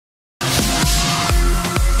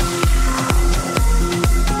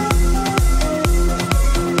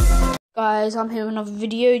Guys, I'm here with another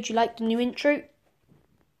video. Do you like the new intro?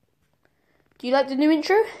 Do you like the new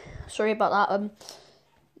intro? Sorry about that.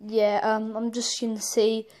 I'm just gonna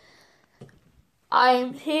say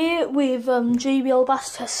I'm here with JBL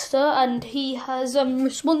Bass Tester, and he has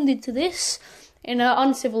responded to this in an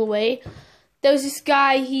uncivil way. There was this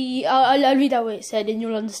guy. I'll read out what it said, and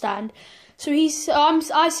you'll understand. So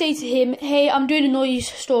I say to him, "Hey, I'm doing a noise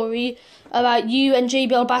story about you and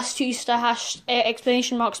JBL Bass Tester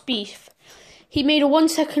 # beef." He made a 1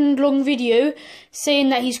 second long video saying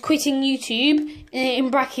that he's quitting YouTube. In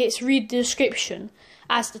brackets, read the description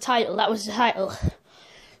as the title. That was the title.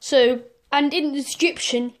 So, and in the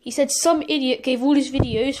description, he said some idiot gave all his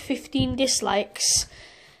videos 15 dislikes,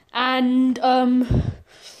 and I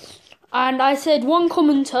said one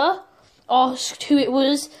commenter asked who it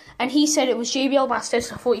was, and he said it was JBL Bass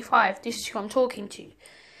Tester 45. This is who I'm talking to,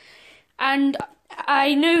 and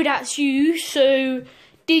I know that's you. So,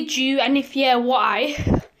 did you? And if yeah, why?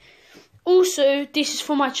 Also, this is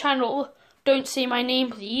for my channel. Don't say my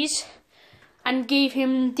name, please. And gave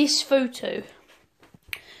him this photo.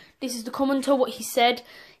 This is the commenter, what he said.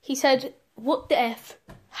 He said, "What the F?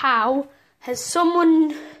 How has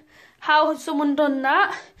someone done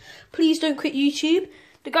that? Please don't quit YouTube."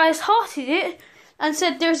 The guy has hearted it and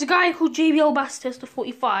said there's a guy called JBL Bass Tester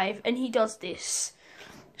 45 and he does this.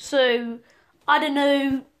 So, I don't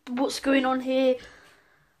know what's going on here.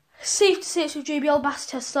 Safe to say it's with JBL Bass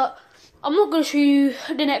Tester. I'm not going to show you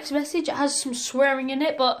the next message. It has some swearing in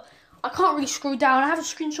it, but I can't really scroll down. I have a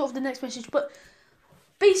screenshot of the next message, but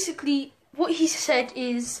basically what he said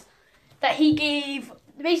is that he gave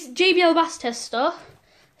JBL Bass Tester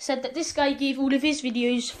said that this guy gave all of his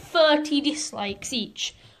videos 30 dislikes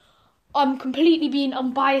each. I'm completely being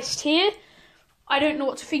unbiased here. I don't know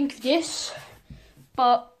what to think of this,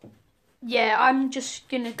 but yeah,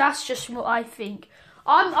 that's just what I think.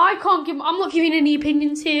 I'm not giving any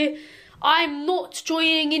opinions here. I'm not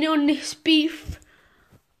joining in on this beef.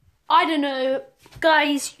 I don't know,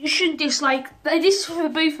 guys. You shouldn't dislike. This is for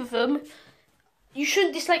both of them. You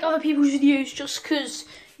shouldn't dislike other people's videos just because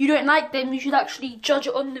you don't like them. You should actually judge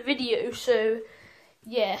it on the video. So,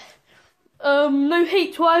 yeah. No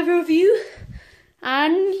hate to either of you.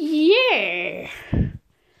 And yeah,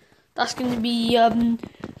 that's gonna be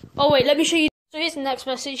Oh wait, let me show you. So here's the next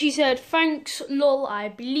message. He said, "Thanks, lol, I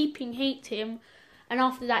bleeping hate him." And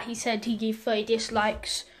after that, he said he gave 30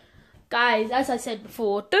 dislikes. Guys, as I said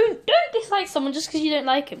before, don't dislike someone just because you don't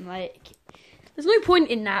like him. Like, there's no point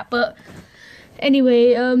in that. But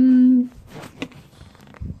anyway,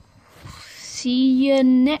 see you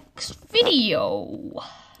next video.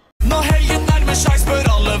 Når helgen nærmer seg, spør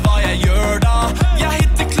alle hva jeg gjør da. Jeg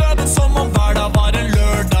hitter kløben som om hver dag var en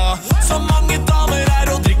lørdag. Så mange damer er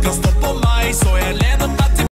og drikker, stå på meg, så jeg lener